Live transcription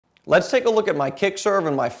Let's take a look at my kick serve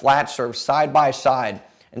and my flat serve side by side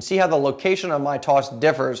and see how the location of my toss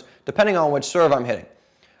differs depending on which serve I'm hitting.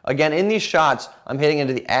 Again, in these shots, I'm hitting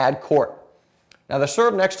into the ad court. Now the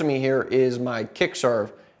serve next to me here is my kick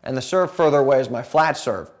serve, and the serve further away is my flat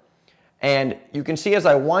serve. And you can see as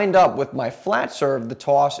I wind up with my flat serve, the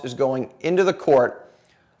toss is going into the court,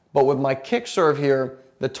 but with my kick serve here,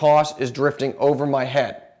 the toss is drifting over my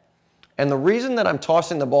head. And the reason that I'm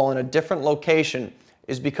tossing the ball in a different location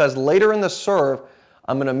is because later in the serve,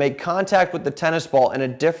 I'm going to make contact with the tennis ball in a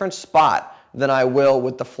different spot than I will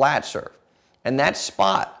with the flat serve. And that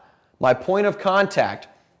spot, my point of contact,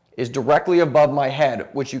 is directly above my head,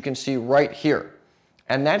 which you can see right here.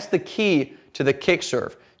 And that's the key to the kick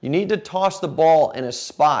serve. You need to toss the ball in a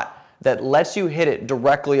spot that lets you hit it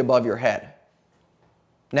directly above your head.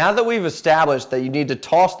 Now that we've established that you need to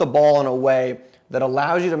toss the ball in a way that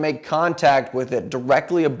allows you to make contact with it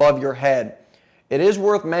directly above your head, it is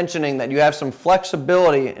worth mentioning that you have some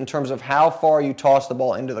flexibility in terms of how far you toss the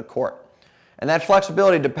ball into the court. And that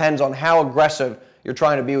flexibility depends on how aggressive you're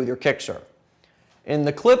trying to be with your kick serve. In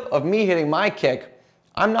the clip of me hitting my kick,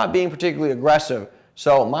 I'm not being particularly aggressive,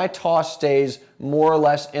 so my toss stays more or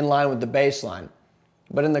less in line with the baseline.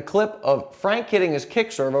 But in the clip of Frank hitting his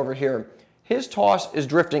kick serve over here, his toss is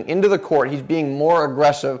drifting into the court. He's being more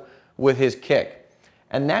aggressive with his kick.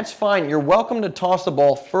 And that's fine. You're welcome to toss the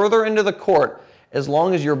ball further into the court as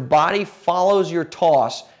long as your body follows your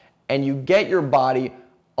toss and you get your body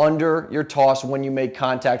under your toss when you make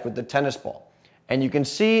contact with the tennis ball. And you can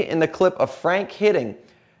see in the clip of Frank hitting,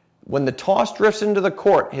 when the toss drifts into the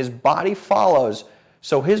court, his body follows,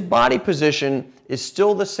 so his body position is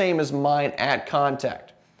still the same as mine at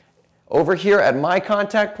contact. Over here at my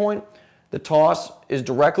contact point, the toss is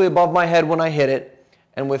directly above my head when I hit it,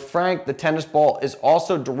 and with Frank, the tennis ball is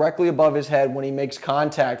also directly above his head when he makes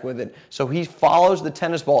contact with it, so he follows the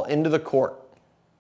tennis ball into the court.